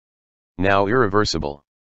Now irreversible.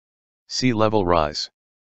 Sea level rise.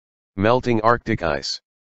 Melting Arctic ice.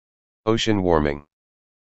 Ocean warming.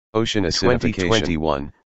 Ocean acidification.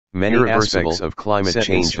 2021. Many aspects of climate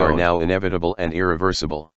change are now inevitable and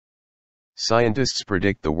irreversible. Scientists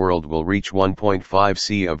predict the world will reach 1.5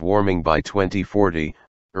 C of warming by 2040,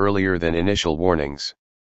 earlier than initial warnings.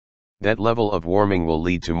 That level of warming will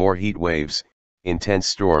lead to more heat waves, intense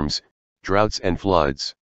storms, droughts and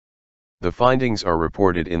floods. The findings are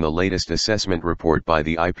reported in the latest assessment report by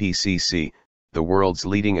the IPCC, the world's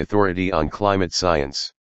leading authority on climate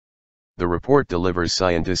science. The report delivers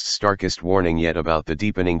scientists' starkest warning yet about the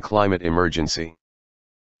deepening climate emergency.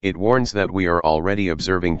 It warns that we are already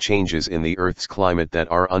observing changes in the Earth's climate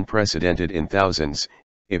that are unprecedented in thousands,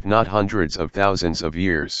 if not hundreds of thousands of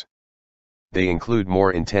years. They include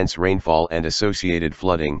more intense rainfall and associated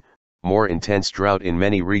flooding, more intense drought in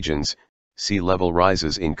many regions, sea level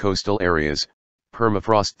rises in coastal areas,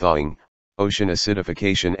 permafrost thawing, ocean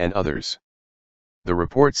acidification and others. The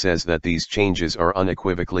report says that these changes are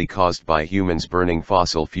unequivocally caused by humans burning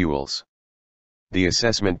fossil fuels. The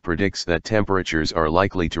assessment predicts that temperatures are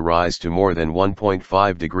likely to rise to more than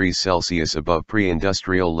 1.5 degrees Celsius above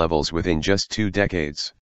pre-industrial levels within just 2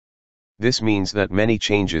 decades. This means that many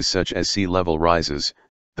changes such as sea level rises,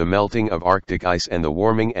 the melting of Arctic ice and the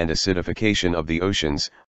warming and acidification of the oceans,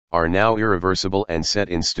 are now irreversible and set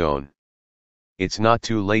in stone. It's not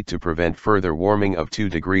too late to prevent further warming of 2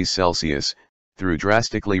 degrees Celsius, through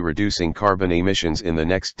drastically reducing carbon emissions in the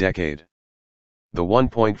next decade. The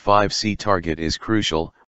 1.5 C target is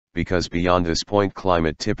crucial, because beyond this point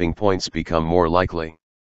climate tipping points become more likely.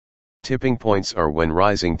 Tipping points are when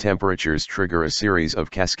rising temperatures trigger a series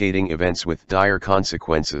of cascading events with dire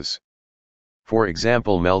consequences. For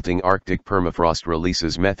example, melting Arctic permafrost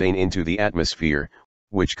releases methane into the atmosphere,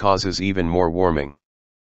 which causes even more warming.